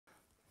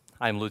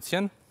I'm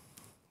Lucijan.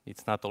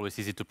 It's not always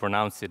easy to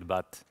pronounce it,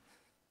 but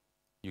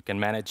you can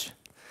manage.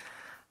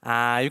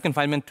 You can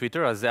find me on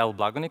Twitter as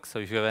Blagonic, so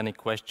if you have any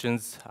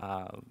questions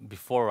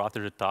before or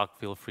after the talk,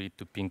 feel free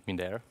to ping me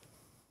there.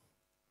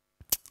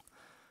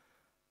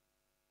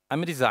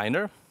 I'm a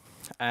designer,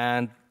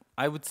 and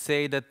I would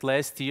say that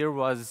last year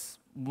was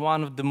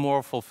one of the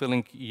more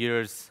fulfilling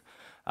years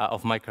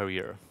of my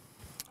career.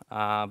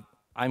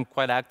 I'm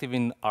quite active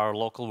in our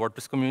local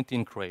WordPress community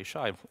in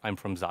Croatia. I'm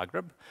from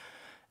Zagreb,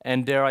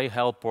 and there I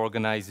help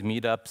organize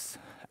meetups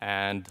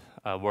and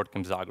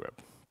WordCamp Zagreb.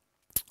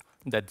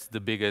 That's the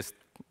biggest,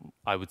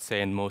 I would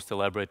say, and most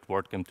elaborate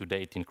WordCamp to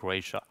date in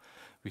Croatia.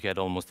 We had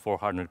almost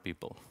 400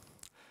 people.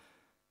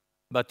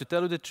 But to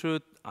tell you the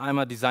truth, I'm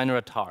a designer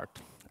at heart.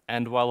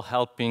 And while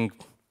helping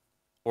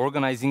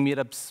organizing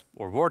meetups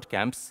or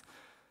WordCamps,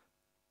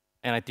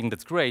 and I think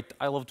that's great,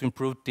 I love to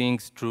improve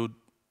things through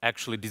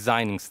actually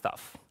designing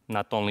stuff,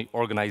 not only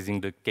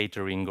organizing the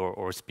catering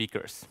or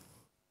speakers.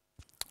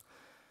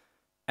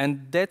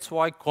 And that's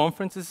why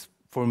conferences,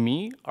 for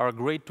me, are a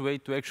great way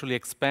to actually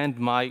expand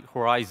my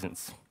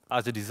horizons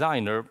as a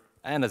designer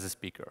and as a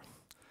speaker.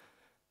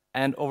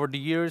 And over the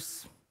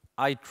years,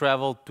 I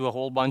traveled to a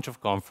whole bunch of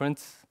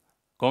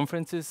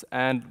conferences,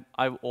 and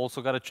I've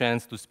also got a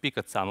chance to speak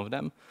at some of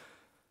them.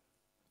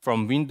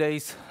 From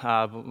Windays,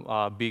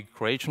 a big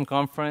Croatian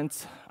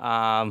conference,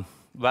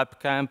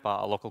 WebCamp,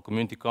 a local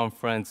community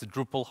conference,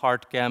 Drupal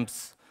hard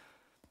camps,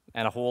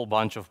 and a whole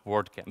bunch of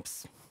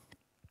WordCamps.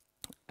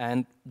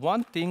 And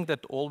one thing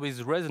that always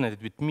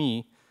resonated with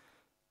me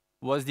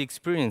was the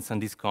experience on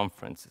these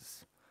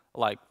conferences.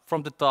 Like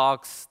from the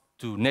talks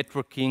to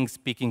networking,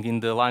 speaking in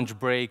the lunch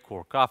break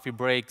or coffee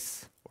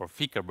breaks, or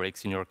fika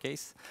breaks in your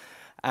case,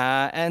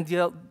 and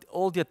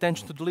all the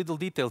attention to the little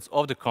details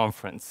of the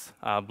conference,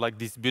 like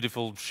this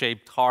beautiful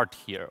shaped heart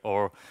here,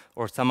 or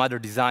some other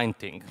design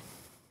thing.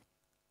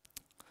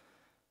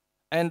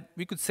 And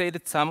we could say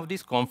that some of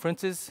these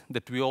conferences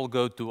that we all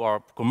go to are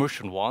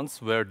commercial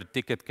ones, where the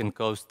ticket can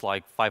cost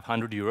like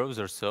 500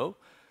 euros or so.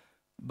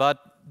 But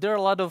there are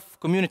a lot of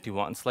community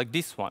ones, like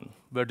this one,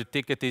 where the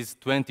ticket is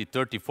 20,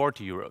 30,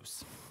 40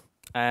 euros.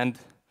 And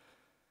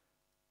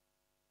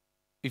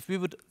if we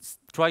would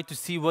try to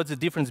see what's the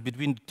difference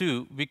between the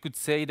two, we could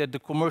say that the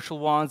commercial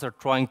ones are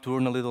trying to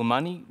earn a little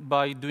money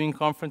by doing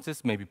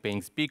conferences, maybe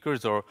paying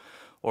speakers or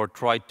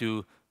try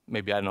to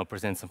maybe, I don't know,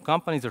 present some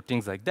companies or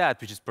things like that,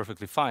 which is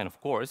perfectly fine,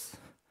 of course.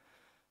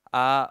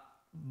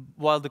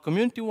 While the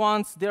community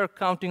ones, they're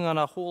counting on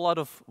a whole lot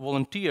of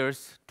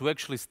volunteers to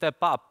actually step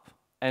up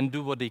and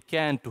do what they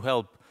can to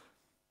help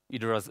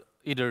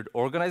either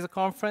organize a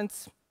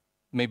conference,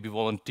 maybe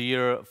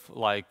volunteer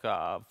like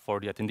for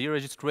the attendee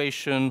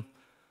registration,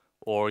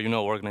 or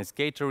organize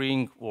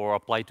catering, or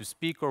apply to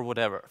speak, or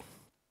whatever.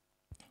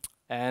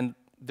 And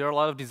there are a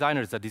lot of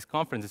designers at these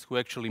conferences who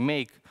actually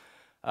make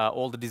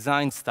all the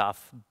design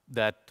stuff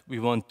that we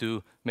want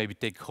to maybe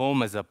take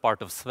home as a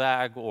part of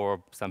swag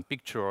or some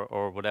picture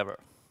or whatever.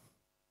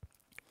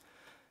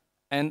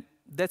 And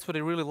that's what I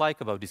really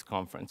like about these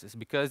conferences,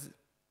 because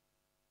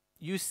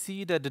you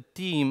see that the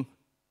team,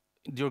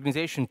 the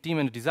organization team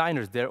and the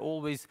designers, they're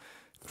always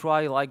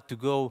try like to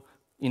go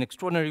in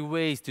extraordinary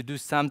ways to do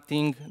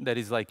something that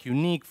is like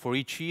unique for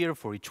each year,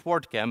 for each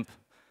WordCamp,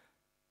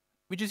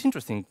 which is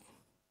interesting,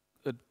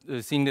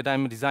 seeing that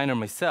I'm a designer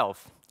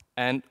myself.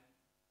 And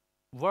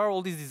why are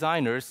all these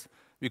designers,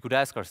 we could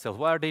ask ourselves,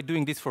 why are they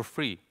doing this for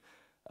free?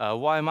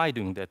 Why am I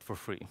doing that for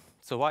free?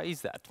 So why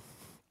is that?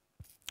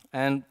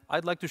 And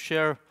I'd like to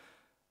share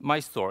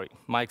my story,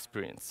 my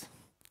experience.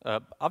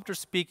 After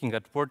speaking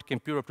at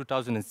WordCamp Europe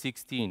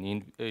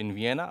 2016 in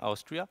Vienna,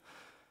 Austria,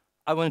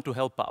 I wanted to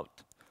help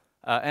out.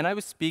 And I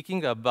was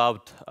speaking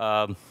about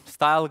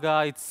style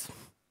guides,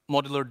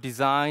 modular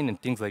design, and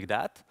things like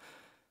that.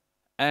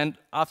 And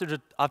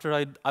after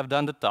I've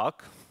done the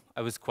talk,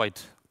 I was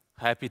quite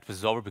happy it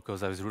was over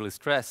because I was really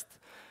stressed.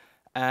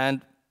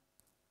 And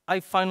I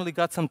finally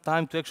got some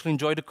time to actually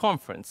enjoy the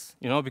conference,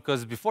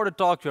 because before the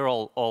talk, you're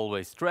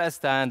always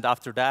stressed, and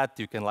after that,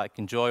 you can like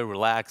enjoy,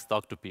 relax,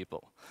 talk to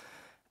people.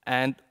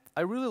 And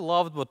I really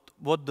loved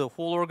what the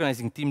whole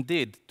organizing team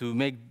did to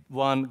make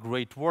one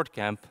great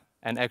WordCamp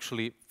and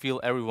actually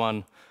feel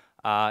everyone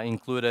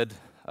included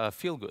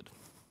feel good.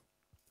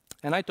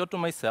 And I thought to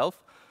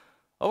myself,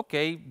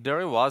 okay,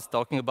 there I was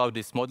talking about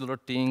this modular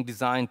thing,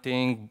 design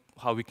thing,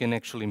 how we can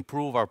actually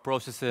improve our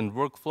processes and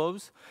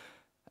workflows.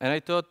 And I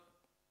thought,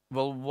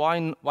 well,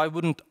 why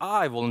wouldn't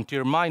I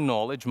volunteer my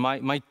knowledge,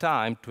 my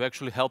time, to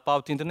actually help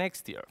out in the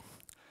next year?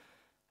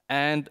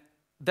 And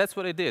that's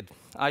what I did.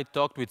 I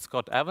talked with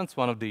Scott Evans,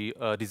 one of the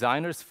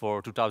designers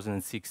for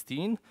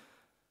 2016,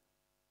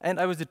 and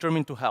I was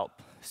determined to help.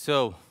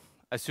 So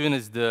as soon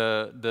as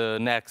the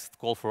next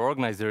call for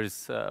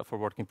organizers for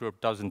WordCamp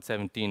Europe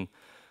 2017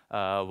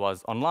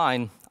 was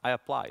online, I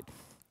applied,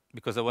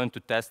 because I wanted to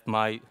test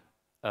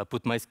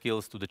put my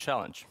skills to the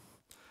challenge.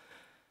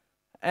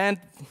 And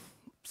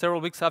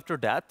several weeks after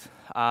that,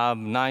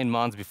 9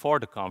 months before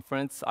the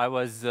conference, I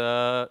was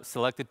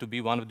selected to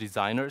be one of the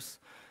designers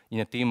in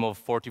a team of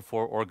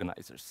 44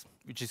 organizers,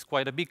 which is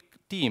quite a big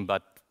team,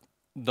 but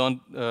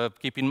don't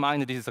keep in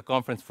mind that this is a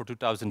conference for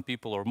 2,000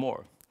 people or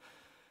more.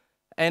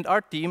 And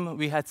our team,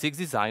 we had 6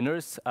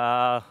 designers.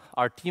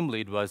 Our team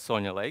lead was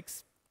Sonia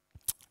Lakes.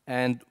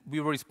 And we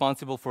were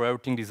responsible for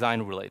everything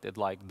design related,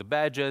 like the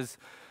badges,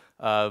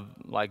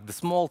 like the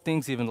small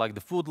things, even like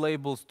the food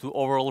labels, to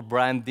overall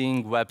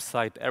branding,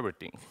 website,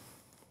 everything.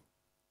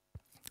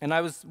 And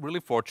I was really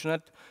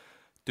fortunate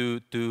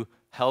to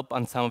help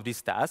on some of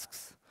these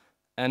tasks.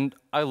 And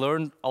I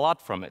learned a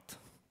lot from it,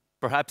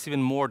 perhaps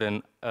even more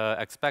than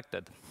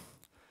expected.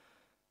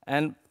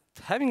 And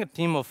having a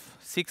team of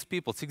 6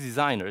 people, 6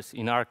 designers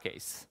in our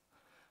case,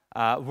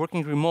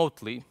 working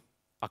remotely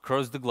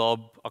across the globe,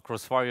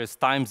 across various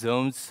time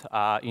zones,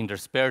 in their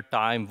spare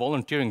time,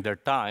 volunteering their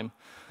time,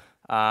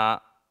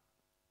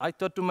 I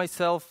thought to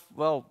myself,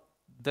 well,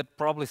 that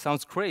probably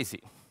sounds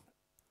crazy.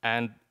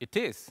 And it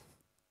is.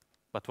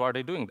 But why are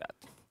they doing that?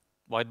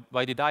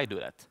 Why did I do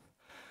that?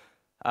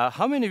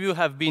 How many of you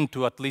have been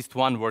to at least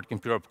one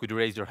WordCamp Europe? Could you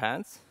raise your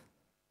hands?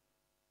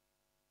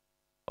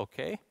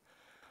 Okay.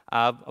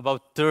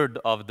 About a third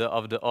of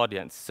the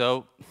audience.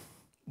 So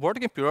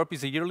WordCamp Europe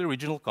is a yearly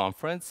regional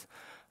conference.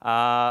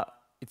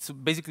 It's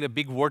basically a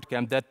big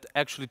WordCamp that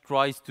actually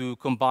tries to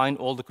combine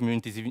all the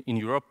communities in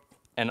Europe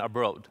and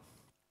abroad.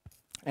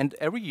 And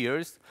every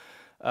year,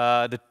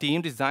 the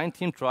design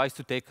team tries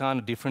to take on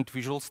a different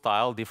visual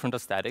style, different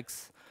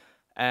aesthetics.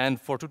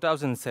 And for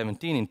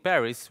 2017 in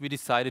Paris, we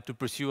decided to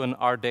pursue an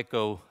Art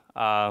Deco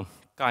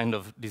kind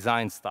of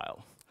design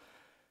style.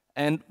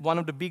 And one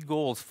of the big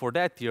goals for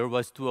that year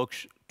was to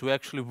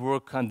actually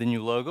work on the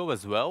new logo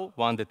as well,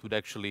 one that would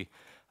actually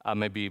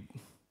maybe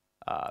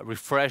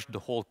refresh the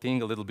whole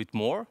thing a little bit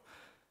more,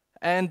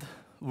 and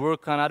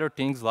work on other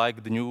things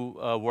like the new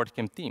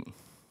WordCamp theme.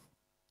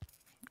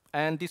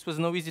 And this was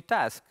no easy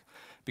task,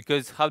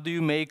 because how do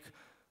you make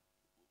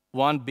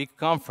one big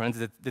conference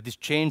that is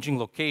changing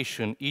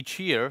location each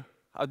year,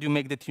 how do you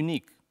make that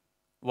unique,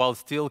 while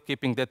still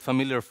keeping that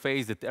familiar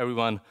face that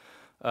everyone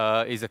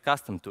is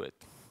accustomed to it?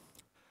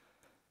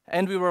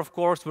 And we were, of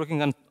course,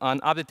 working on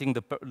updating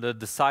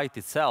the site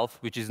itself,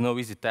 which is no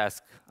easy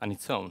task on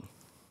its own.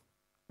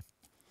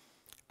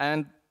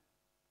 And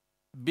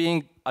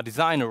being a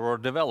designer or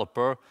a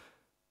developer,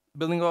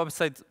 building a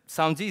website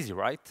sounds easy,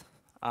 right?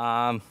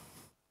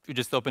 You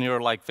just open your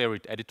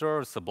favorite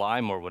editor,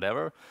 Sublime or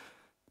whatever.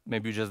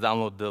 Maybe you just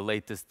download the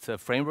latest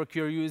framework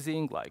you're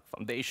using, like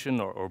Foundation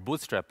or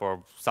Bootstrap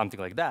or something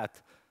like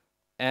that.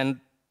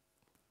 And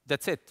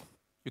that's it.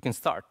 You can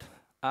start.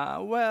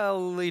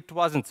 Well, it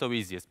wasn't so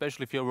easy,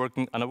 especially if you're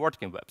working on a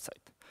WordCamp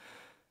website.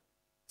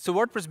 So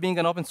WordPress being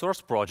an open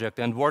source project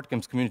and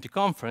WordCamp's community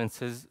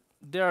conferences,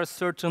 there are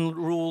certain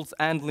rules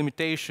and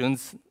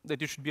limitations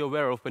that you should be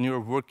aware of when you're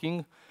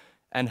working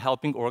and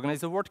helping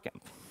organize a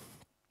WordCamp.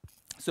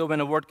 So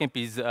when a WordCamp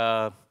is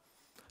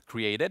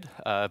created,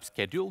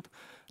 scheduled,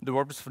 the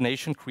WordPress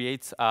Foundation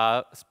creates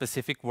a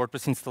specific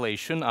WordPress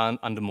installation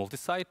on the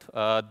multi-site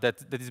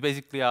that is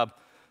basically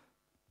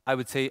I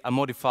would say, a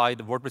modified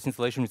WordPress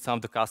installation with some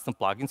of the custom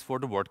plugins for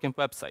the WordCamp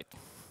website.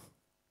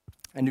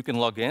 And you can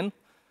log in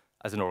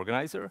as an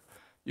organizer.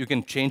 You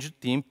can change the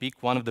theme,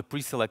 pick one of the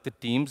pre-selected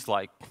themes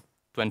like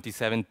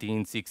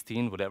 2017,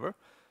 16, whatever.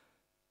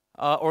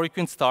 Or you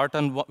can start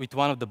with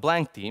one of the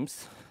blank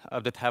themes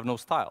that have no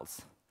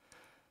styles.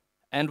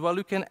 And while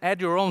you can add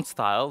your own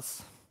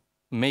styles,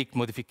 make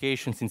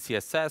modifications in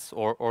CSS,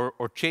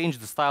 or change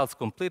the styles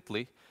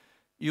completely,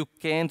 you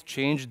can't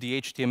change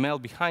the HTML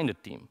behind the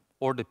theme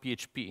or the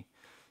PHP,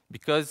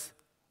 because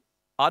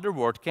other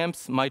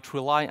WordCamps might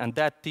rely on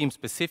that theme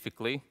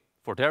specifically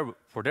for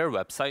their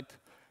website,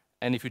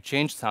 and if you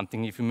change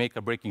something, if you make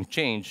a breaking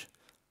change,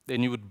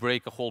 then you would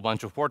break a whole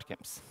bunch of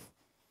WordCamps,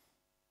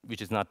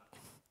 which is not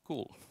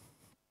cool.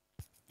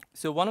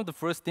 So one of the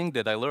first things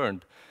that I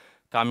learned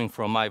coming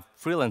from my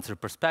freelancer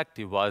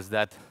perspective was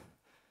that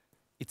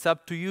it's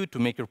up to you to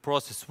make your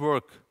process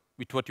work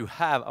with what you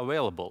have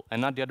available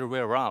and not the other way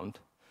around.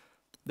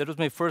 That was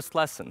my first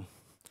lesson.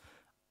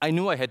 I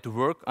knew I had to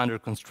work under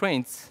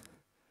constraints,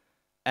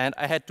 and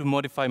I had to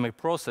modify my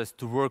process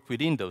to work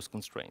within those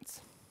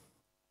constraints.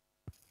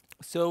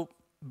 So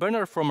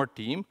Bernard from our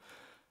team,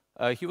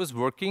 he was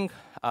working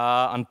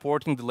on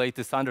porting the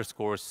latest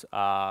underscores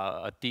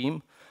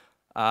theme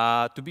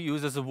to be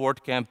used as a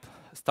WordCamp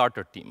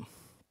starter theme.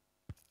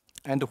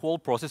 And the whole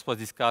process was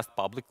discussed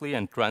publicly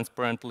and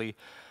transparently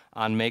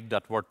on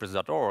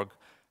make.wordpress.org,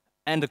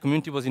 and the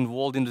community was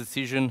involved in the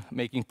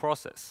decision-making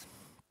process.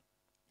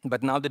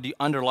 But now that the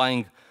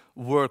underlying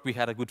work, we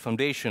had a good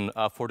foundation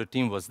for the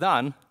team was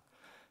done,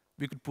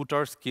 we could put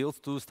our skills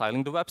to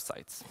styling the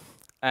websites.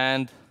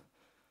 And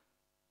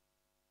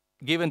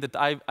given that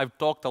I've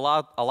talked a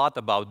lot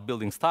about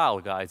building style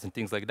guides and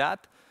things like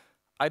that,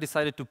 I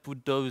decided to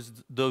put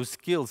those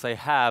skills I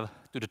have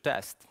to the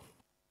test.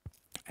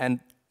 And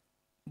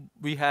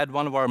we had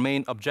one of our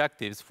main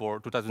objectives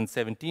for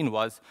 2017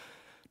 was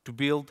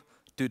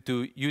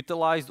to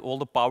utilize all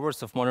the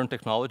powers of modern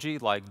technology,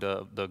 like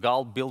the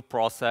GAL build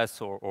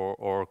process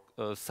or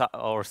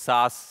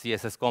SAS,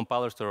 CSS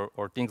compilers,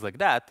 or things like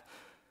that,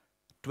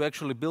 to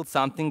actually build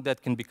something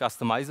that can be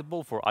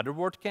customizable for other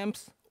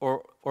WordCamps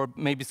or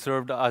maybe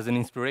served as an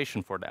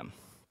inspiration for them.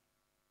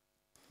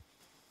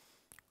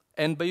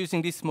 And by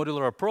using this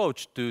modular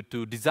approach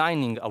to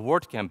designing a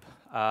WordCamp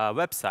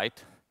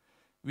website,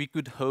 we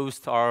could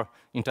host our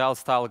entire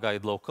style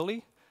guide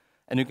locally,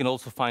 and you can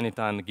also find it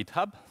on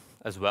GitHub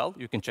as well.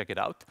 You can check it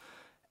out.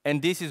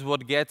 And this is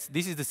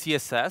this is the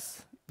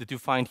CSS that you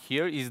find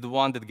here is the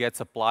one that gets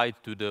applied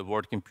to the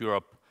WordCamp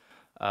Europe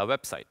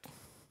website.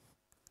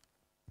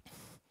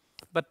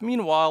 But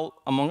meanwhile,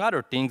 among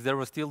other things, there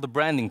was still the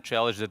branding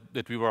challenge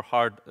that we were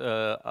hard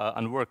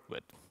on work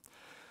with.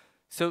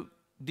 So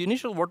the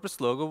initial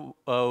WordPress logo,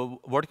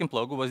 WordCamp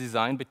logo was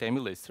designed by Tammy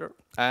Lister,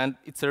 and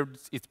it served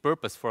its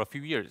purpose for a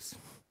few years.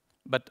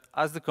 But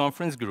as the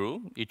conference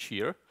grew each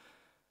year,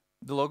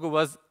 the logo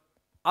was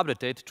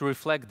updated to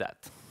reflect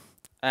that.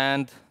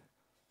 And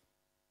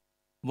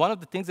one of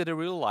the things that I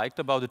really liked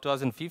about the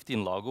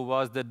 2015 logo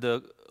was that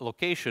the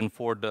location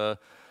for the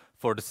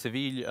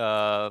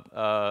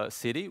Seville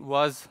city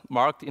was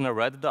marked in a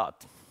red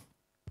dot.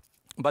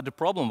 But the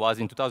problem was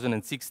in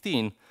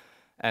 2016,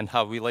 and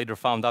how we later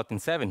found out in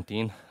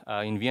 17,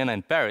 in Vienna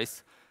and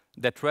Paris,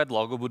 that red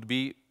logo would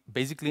be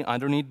basically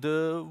underneath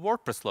the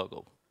WordPress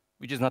logo,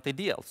 which is not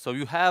ideal. So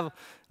you have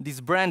this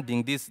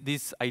branding,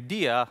 this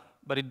idea,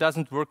 but it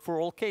doesn't work for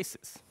all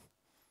cases.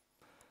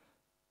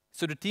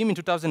 So the team in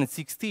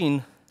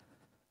 2016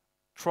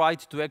 tried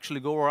to actually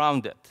go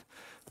around it,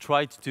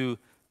 tried to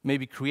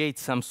maybe create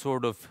some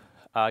sort of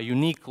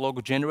unique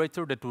logo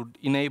generator that would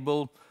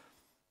enable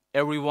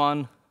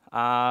everyone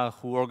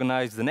who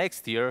organized the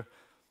next year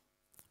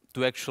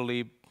to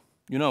actually,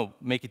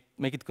 make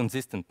it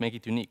consistent, make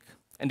it unique.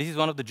 And this is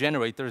one of the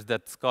generators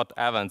that Scott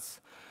Evans,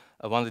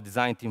 one of the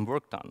design team,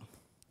 worked on.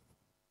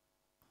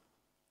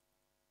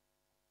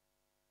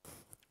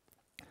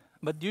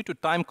 But due to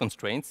time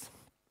constraints,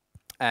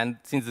 and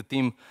since the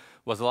team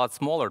was a lot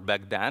smaller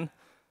back then,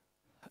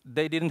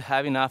 they didn't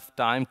have enough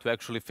time to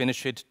actually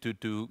finish it,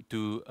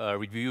 to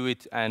review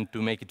it, and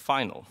to make it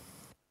final.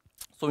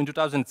 So in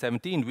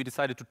 2017, we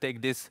decided to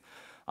take this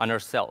on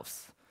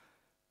ourselves.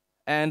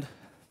 And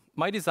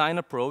my design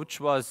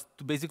approach was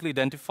to basically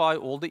identify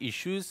all the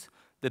issues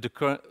that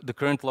the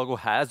current logo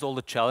has, all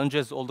the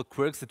challenges, all the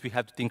quirks that we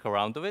have to think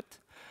around of it,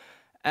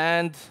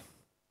 and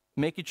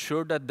make it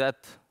sure that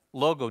that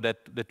logo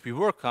that we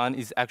work on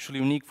is actually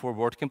unique for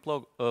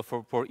WordCamp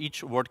for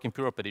each WordCamp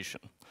Europe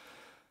edition.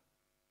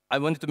 I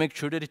wanted to make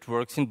sure that it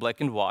works in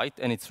black and white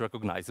and it's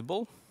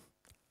recognizable,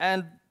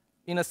 and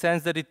in a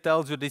sense that it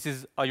tells you this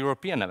is a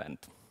European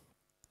event.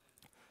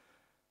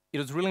 It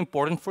was really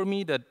important for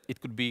me that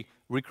it could be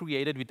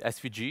recreated with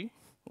SVG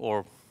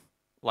or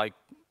like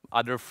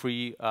other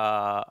free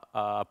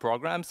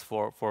programs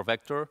for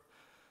vector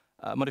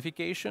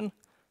modification,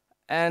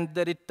 and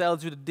that it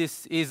tells you that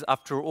this is,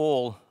 after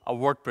all, a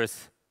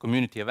WordPress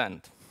community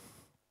event.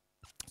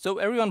 So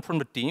everyone from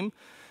the team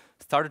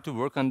started to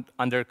work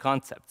on their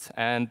concepts,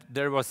 and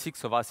there were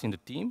 6 of us in the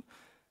team.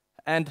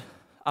 And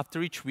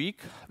after each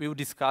week, we would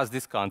discuss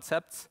these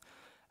concepts,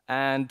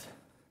 and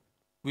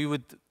we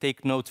would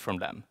take notes from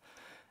them.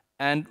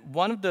 And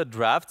one of the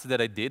drafts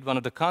that I did, one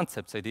of the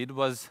concepts I did,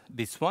 was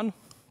this one.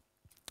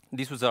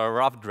 This was a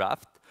rough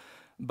draft,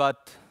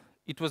 but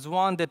it was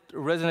one that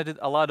resonated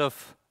a lot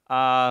of,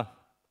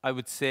 I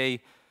would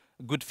say,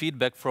 good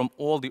feedback from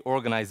all the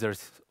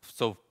organizers,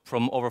 so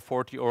from over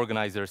 40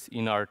 organizers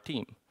in our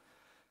team.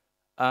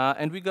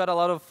 And we got a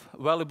lot of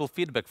valuable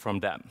feedback from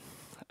them,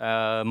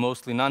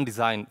 mostly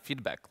non-design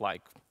feedback,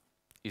 like,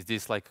 is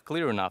this like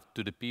clear enough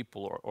to the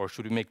people, or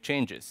should we make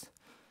changes?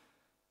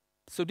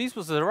 So this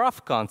was a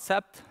rough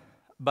concept,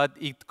 but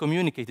it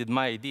communicated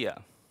my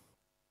idea.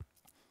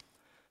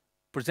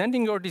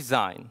 Presenting your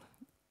design,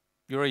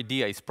 your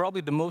idea, is probably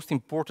the most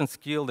important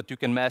skill that you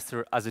can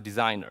master as a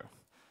designer.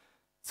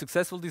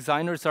 Successful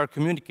designers are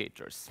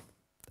communicators,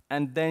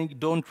 and they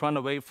don't run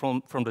away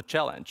from the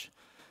challenge.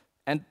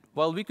 And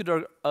while we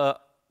could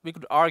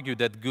argue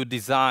that good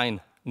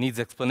design needs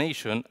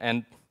explanation,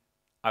 and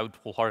I would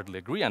wholeheartedly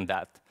agree on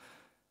that,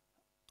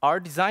 our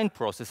design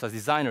process as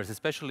designers,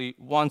 especially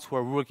ones who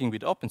are working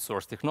with open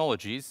source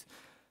technologies,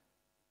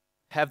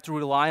 have to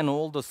rely on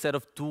all the set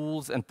of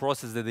tools and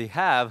processes that they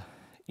have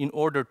in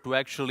order to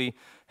actually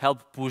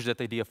help push that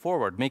idea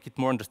forward, make it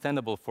more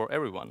understandable for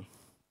everyone.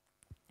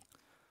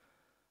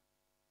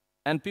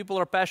 And people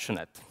are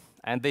passionate,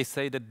 and they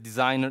say that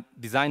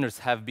designers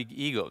have big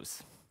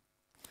egos.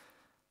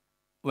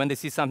 When they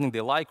see something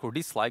they like or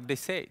dislike, they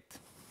say it.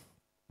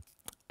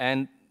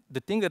 And the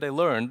thing that I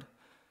learned,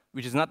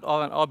 which is not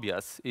often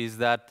obvious, is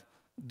that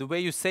the way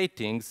you say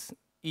things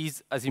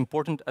is as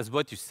important as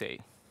what you say.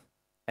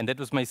 And that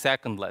was my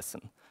second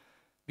lesson.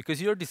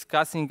 Because you're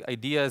discussing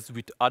ideas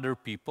with other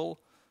people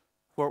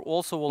who are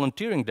also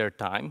volunteering their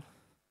time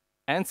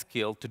and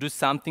skill to do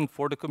something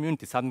for the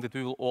community, something that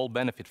we will all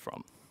benefit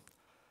from.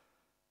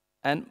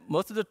 And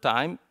most of the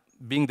time,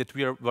 being that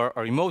we're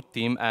a remote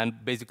team and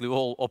basically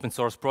all open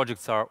source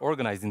projects are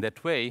organized in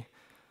that way,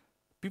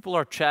 people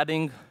are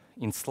chatting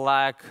in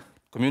Slack,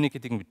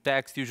 communicating with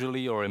text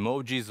usually, or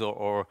emojis,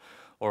 or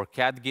or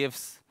cat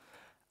gifs.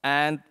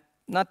 And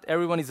not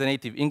everyone is a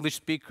native English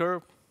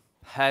speaker,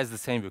 has the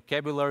same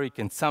vocabulary,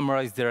 can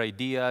summarize their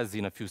ideas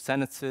in a few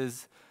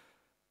sentences.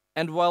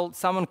 And while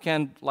someone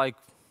can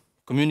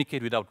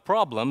communicate without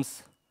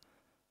problems,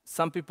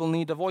 some people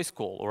need a voice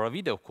call or a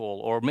video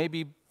call, or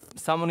maybe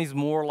someone is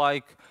more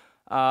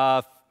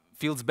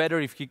feels better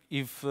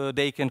if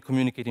they can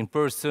communicate in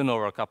person,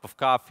 or a cup of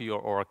coffee,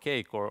 or a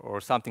cake,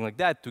 or something like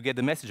that to get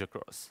the message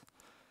across.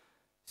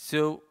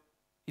 So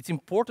it's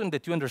important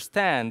that you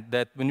understand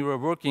that when you are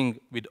working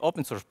with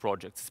open source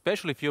projects,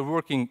 especially if you're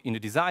working in the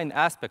design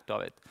aspect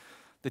of it,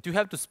 that you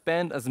have to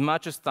spend as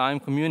much as time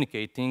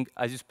communicating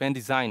as you spend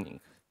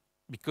designing,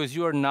 because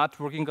you are not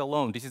working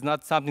alone. This is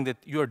not something that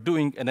you are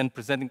doing and then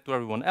presenting to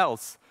everyone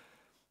else.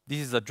 This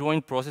is a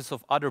joint process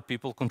of other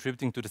people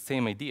contributing to the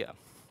same idea.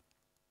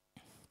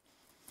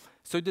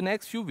 So in the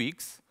next few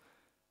weeks,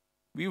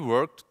 we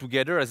worked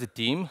together as a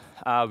team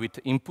with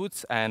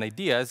inputs and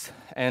ideas,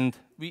 and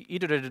we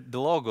iterated the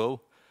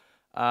logo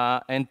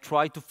and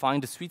tried to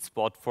find a sweet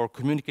spot for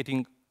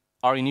communicating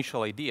our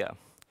initial idea.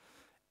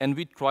 And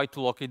we tried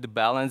to locate the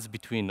balance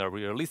between a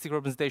realistic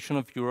representation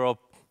of Europe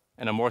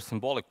and a more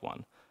symbolic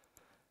one.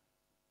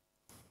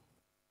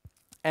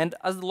 And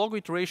as the logo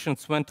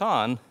iterations went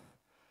on,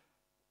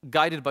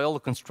 guided by all the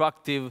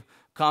constructive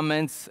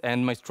comments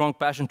and my strong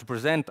passion to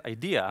present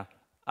idea,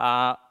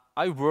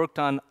 I worked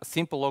on a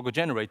simple logo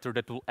generator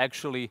that will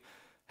actually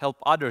help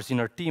others in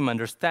our team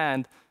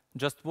understand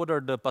just what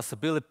are the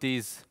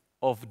possibilities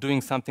of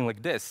doing something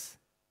like this,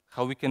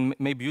 how we can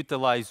maybe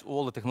utilize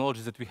all the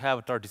technologies that we have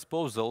at our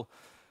disposal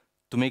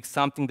to make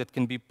something that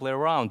can be played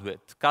around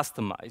with,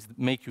 customized,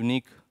 make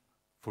unique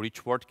for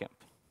each WordCamp.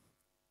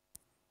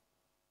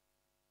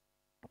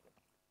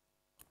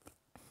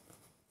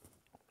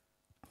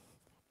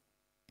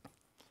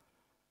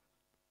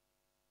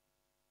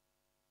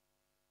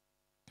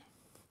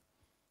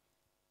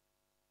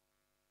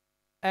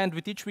 And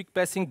with each week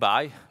passing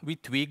by, we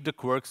tweak the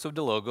quirks of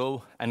the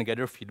logo and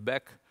gather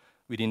feedback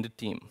within the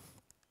team.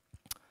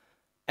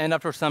 And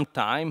after some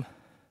time,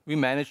 we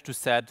managed to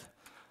set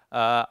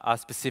a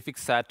specific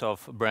set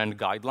of brand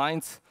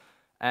guidelines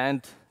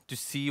and to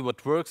see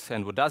what works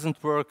and what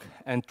doesn't work,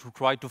 and to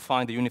try to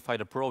find a unified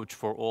approach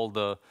for all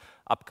the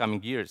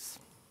upcoming years.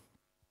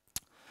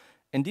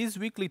 And these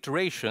weekly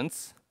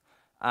iterations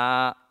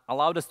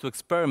allowed us to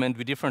experiment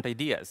with different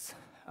ideas,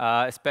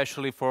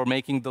 especially for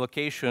making the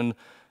location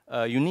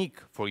unique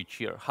for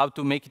each year, how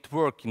to make it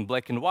work in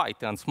black and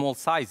white and small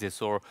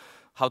sizes, or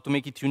how to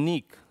make it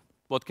unique,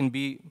 what can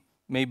be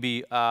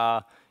maybe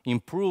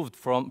improved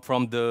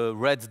from the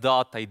red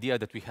dot idea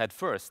that we had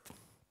first.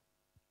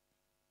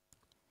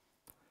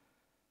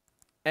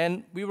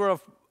 And we were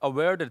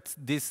aware that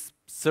these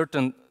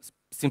certain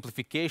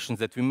simplifications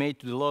that we made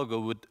to the logo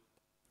would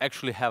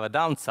actually have a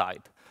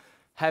downside.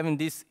 Having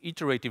this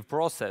iterative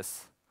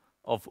process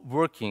of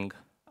working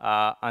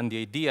on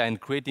the idea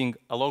and creating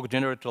a logo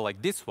generator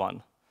like this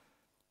one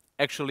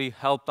actually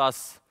helped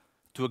us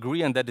to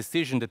agree on that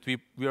decision that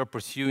we are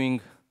pursuing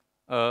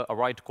a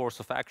right course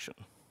of action.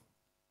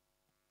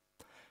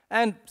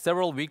 And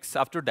several weeks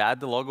after that,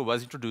 the logo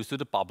was introduced to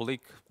the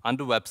public on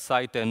the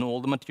website, and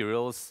all the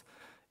materials,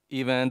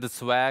 even the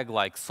swag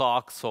like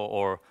socks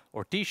or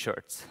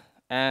t-shirts.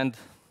 And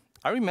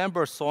I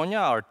remember Sonia,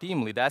 our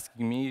team lead,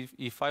 asking me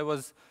if I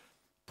was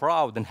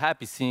proud and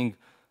happy seeing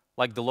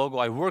the logo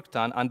I worked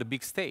on the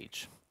big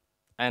stage.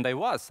 And I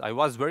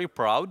was very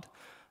proud.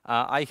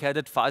 I had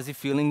that fuzzy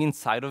feeling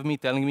inside of me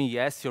telling me,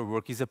 yes, your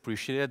work is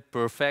appreciated,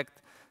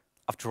 perfect.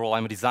 After all,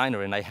 I'm a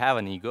designer and I have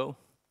an ego.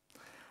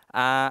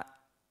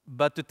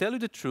 But to tell you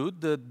the truth,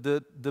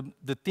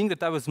 the thing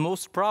that I was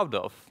most proud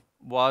of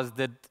was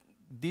that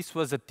this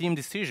was a team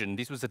decision,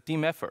 this was a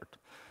team effort.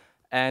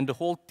 And the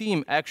whole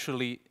team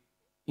actually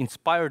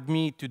inspired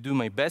me to do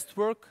my best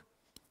work,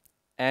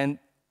 and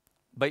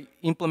by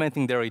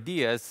implementing their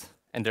ideas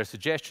and their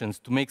suggestions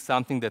to make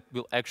something that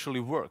will actually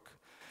work.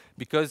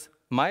 Because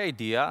my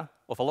idea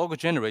of a logo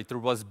generator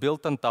was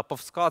built on top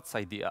of Scott's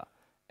idea.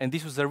 And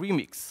this was a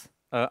remix,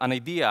 an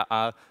idea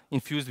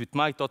infused with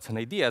my thoughts and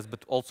ideas,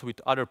 but also with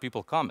other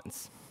people's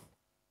comments.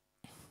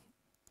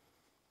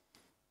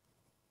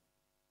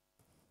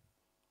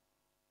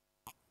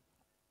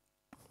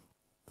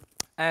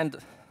 And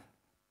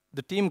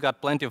the team got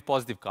plenty of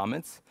positive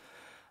comments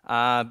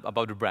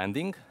about the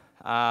branding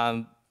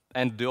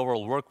and the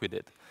overall work with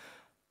it.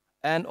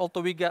 And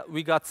although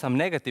we got some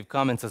negative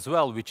comments as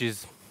well, which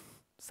is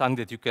something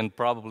that you can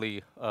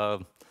probably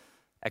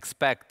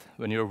expect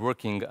when you're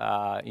working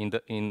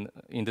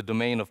in the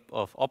domain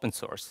of open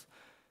source,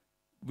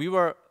 we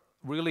were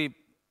really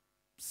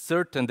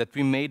certain that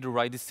we made the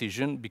right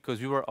decision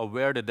because we were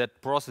aware that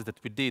that process that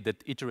we did,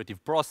 that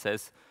iterative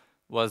process,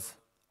 was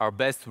our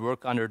best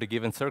work under the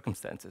given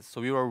circumstances.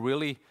 So we were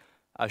really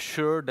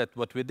assured that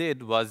what we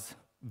did was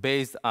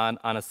based on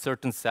a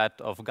certain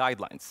set of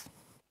guidelines.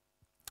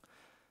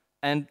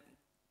 And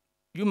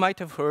you might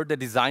have heard that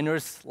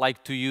designers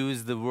like to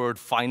use the word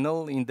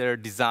final in their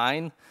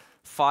design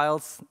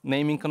files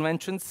naming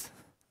conventions.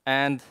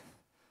 And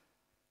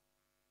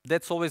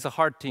that's always a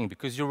hard thing,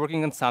 because you're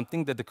working on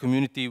something that the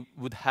community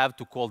would have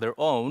to call their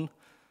own,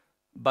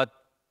 but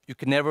you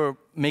can never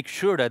make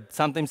sure that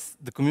sometimes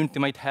the community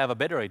might have a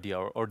better idea,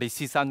 or they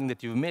see something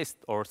that you've missed,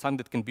 or something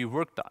that can be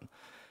worked on.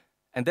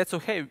 And that's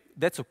okay.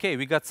 That's okay.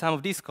 We got some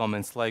of these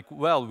comments, like,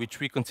 well, which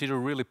we consider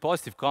really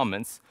positive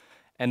comments,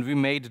 and we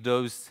made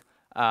those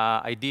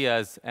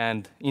ideas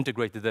and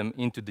integrated them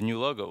into the new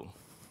logo.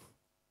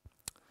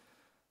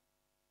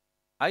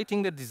 I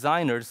think that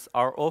designers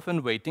are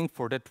often waiting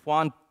for that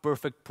one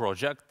perfect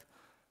project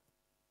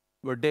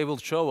where they will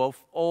show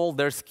off all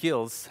their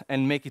skills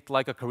and make it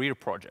like a career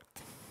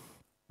project.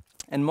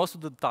 And most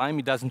of the time,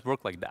 it doesn't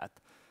work like that.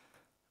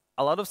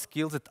 A lot of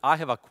skills that I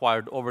have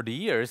acquired over the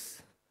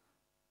years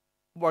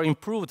were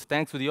improved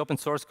thanks to the open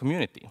source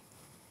community.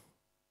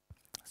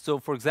 So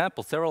for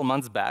example, several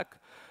months back,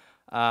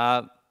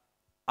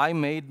 I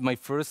made my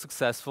first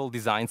successful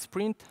design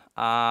sprint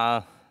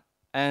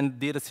and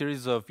did a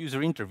series of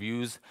user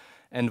interviews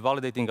and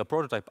validating a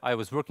prototype I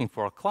was working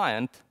for a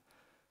client.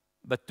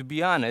 But to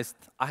be honest,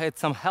 I had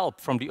some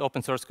help from the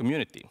open source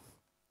community.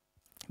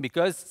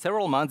 Because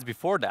several months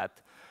before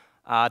that,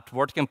 at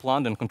WordCamp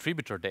London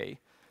Contributor Day,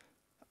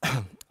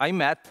 I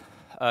met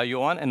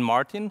Johan and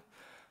Martin,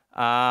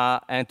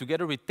 and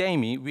together with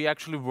Tammy, we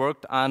actually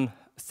worked on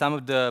some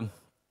of the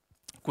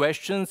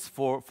questions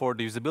for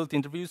the usability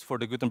interviews for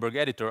the Gutenberg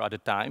editor at the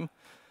time.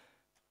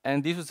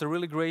 And this was a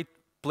really great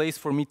place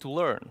for me to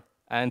learn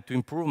and to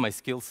improve my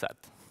skill set.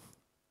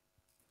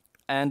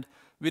 And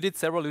we did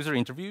several user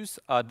interviews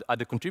at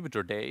the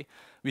Contributor Day.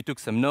 We took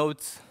some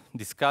notes,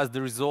 discussed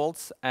the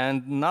results,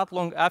 and not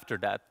long after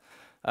that,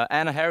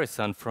 Anna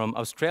Harrison from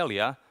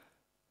Australia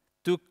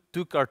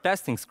took our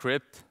testing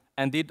script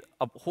and did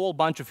a whole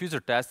bunch of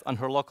user tests on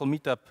her local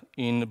meetup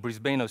in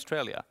Brisbane,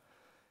 Australia.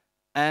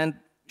 And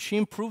she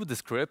improved the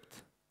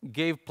script,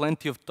 gave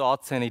plenty of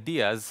thoughts and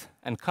ideas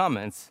and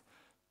comments,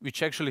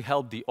 which actually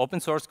helped the open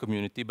source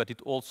community, but it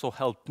also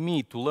helped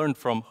me to learn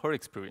from her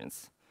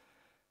experience.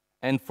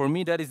 And for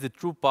me, that is the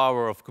true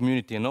power of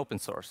community and open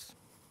source.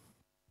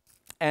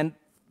 And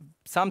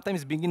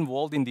sometimes being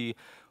involved in the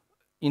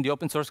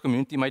open source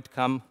community might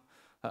come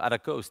at a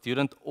cost. You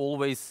don't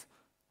always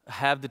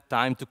have the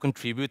time to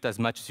contribute as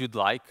much as you'd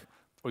like,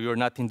 or you're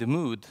not in the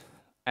mood.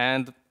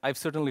 And I've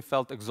certainly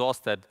felt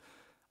exhausted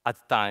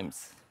at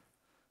times.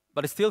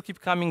 But I still keep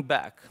coming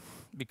back,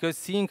 because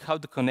seeing how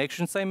the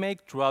connections I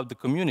make throughout the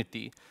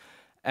community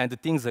and the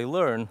things I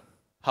learn,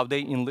 how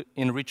they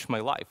enrich my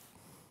life.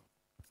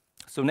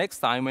 So next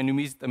time when you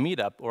miss a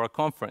meetup or a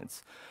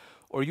conference,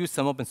 or use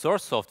some open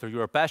source software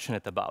you are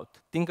passionate about,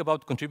 think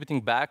about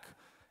contributing back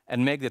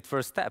and make that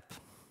first step.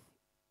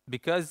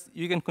 Because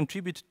you can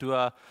contribute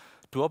to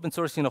open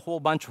source in a whole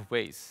bunch of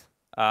ways.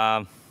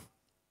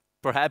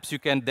 Perhaps you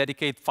can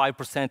dedicate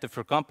 5% of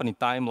your company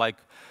time,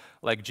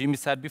 like Jimmy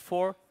said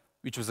before,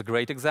 which was a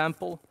great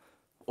example.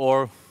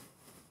 Or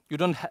you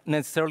don't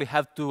necessarily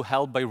have to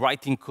help by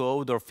writing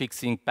code or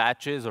fixing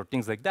patches or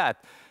things like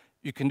that.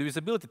 You can do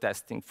usability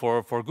testing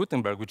for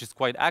Gutenberg, which is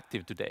quite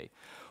active today.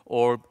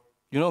 Or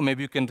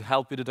maybe you can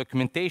help with the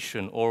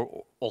documentation,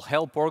 or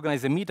help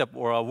organize a meetup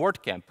or a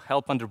WordCamp,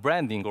 help under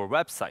branding or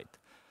website.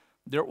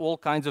 There are all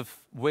kinds of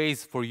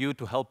ways for you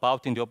to help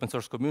out in the open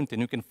source community,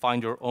 and you can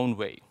find your own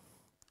way.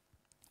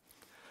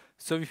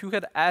 So if you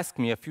had asked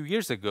me a few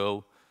years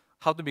ago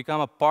how to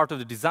become a part of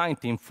the design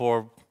team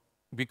for,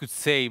 we could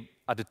say,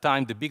 at the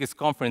time, the biggest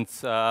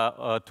conference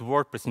to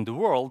WordPress in the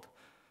world,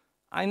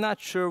 I'm not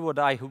sure what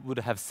I would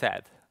have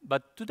said.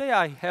 But today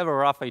I have a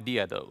rough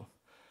idea, though.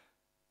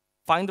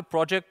 Find the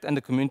project and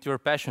the community you're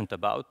passionate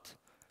about.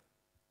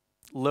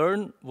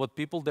 Learn what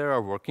people there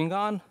are working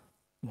on.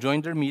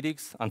 Join their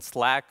meetings on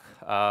Slack,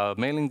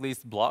 mailing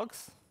list,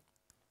 blogs.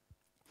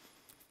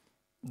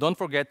 Don't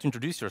forget to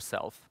introduce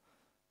yourself.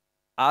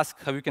 Ask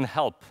how you can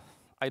help.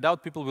 I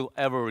doubt people will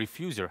ever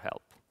refuse your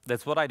help.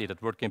 That's what I did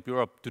at WordCamp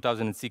Europe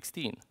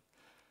 2016.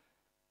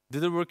 Do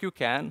the work you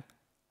can,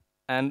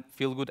 and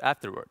feel good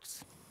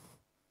afterwards.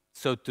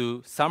 So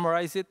to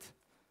summarize it,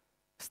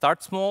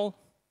 start small,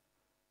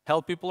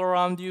 help people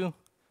around you,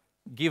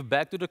 give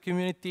back to the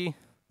community,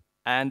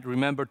 and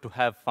remember to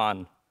have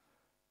fun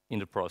in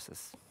the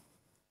process.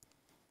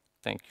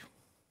 Thank you.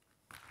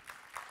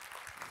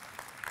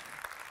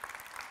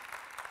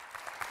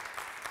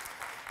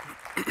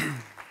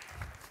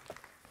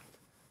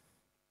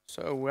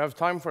 So we have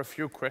time for a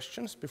few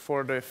questions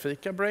before the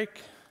fika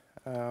break.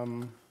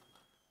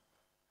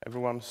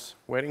 Everyone's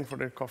waiting for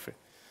their coffee.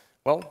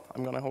 Well,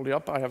 I'm going to hold you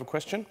up. I have a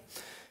question.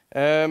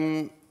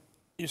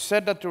 You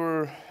said that there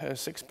were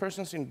 6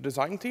 persons in the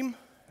design team.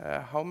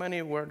 How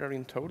many were there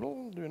in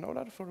total? Do you know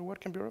that for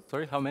WordCamp Europe?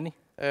 Sorry, how many?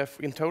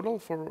 In total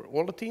for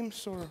all the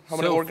teams, or how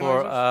many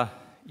organizers?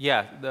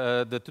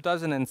 The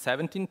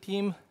 2017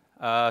 team,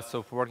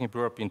 so for WordCamp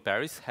Europe in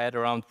Paris, had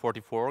around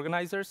 44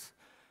 organizers.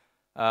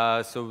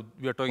 So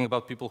we are talking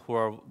about people who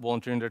are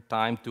volunteering their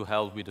time to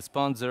help with the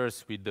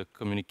sponsors, with the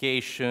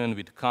communication,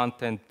 with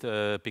content,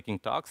 picking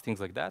talks, things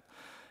like that.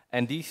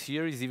 And this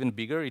year is even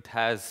bigger. It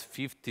has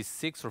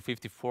 56 or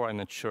 54, I'm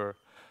not sure,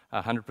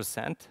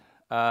 100%.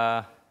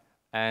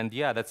 And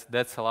yeah,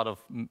 that's a lot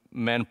of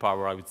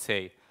manpower, I would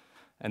say.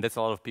 And that's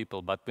a lot of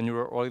people. But when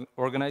you're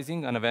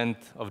organizing an event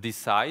of this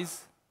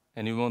size,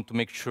 and you want to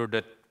make sure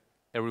that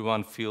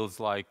everyone feels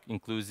like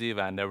inclusive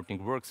and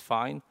everything works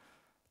fine,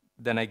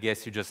 then I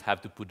guess you just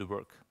have to put the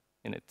work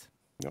in it.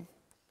 Yep.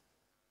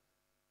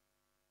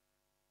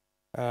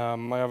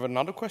 I have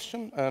another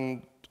question,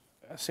 and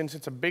since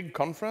it's a big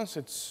conference,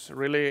 it's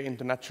really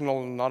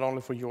international, not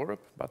only for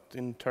Europe, but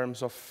in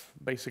terms of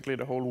basically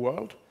the whole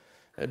world.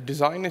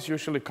 Design is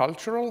usually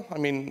cultural. I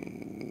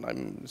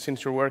mean,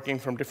 since you're working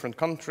from different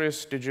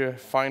countries, did you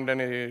find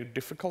any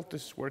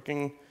difficulties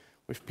working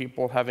with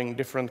people having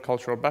different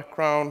cultural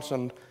backgrounds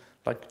and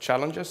like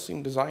challenges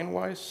in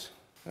design-wise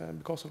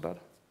because of that?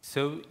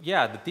 So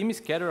yeah, the team is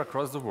scattered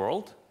across the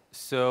world.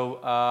 So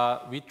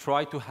we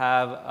try to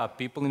have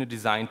people in the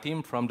design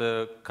team from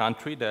the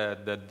country where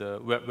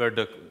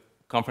the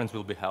conference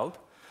will be held.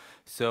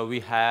 So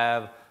we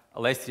have,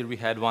 last year we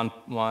had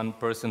one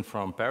person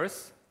from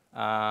Paris,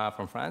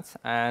 from France,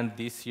 and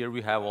this year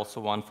we have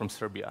also one from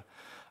Serbia.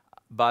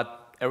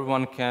 But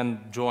everyone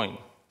can join,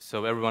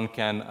 so everyone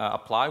can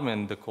apply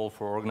when the call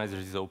for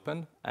organizers is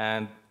open.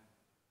 And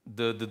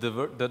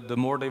the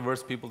more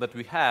diverse people that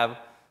we have,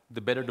 the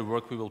better the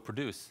work we will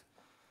produce.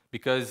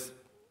 Because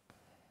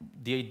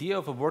the idea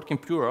of a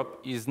WordCamp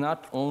Europe is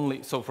not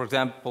only, so for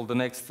example, the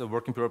next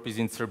WordCamp Europe is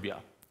in Serbia,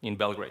 in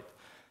Belgrade.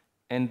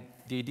 And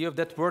the idea of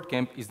that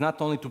WordCamp is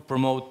not only to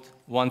promote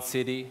one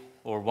city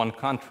or one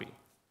country.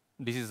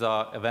 This is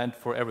an event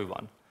for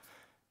everyone.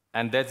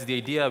 And that's the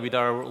idea with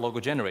our logo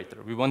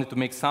generator. We wanted to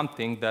make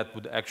something that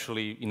would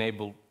actually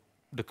enable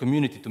the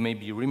community to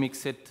maybe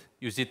remix it,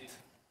 use it,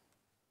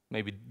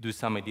 maybe do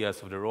some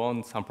ideas of their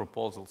own, some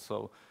proposals.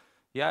 So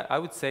yeah, I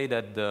would say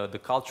that the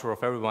culture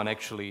of everyone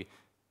actually,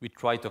 we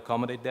try to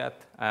accommodate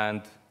that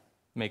and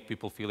make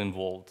people feel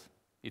involved.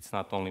 It's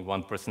not only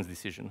one person's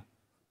decision.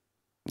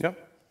 Yeah,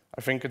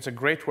 I think it's a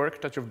great work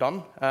that you've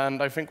done,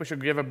 and I think we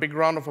should give a big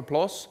round of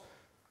applause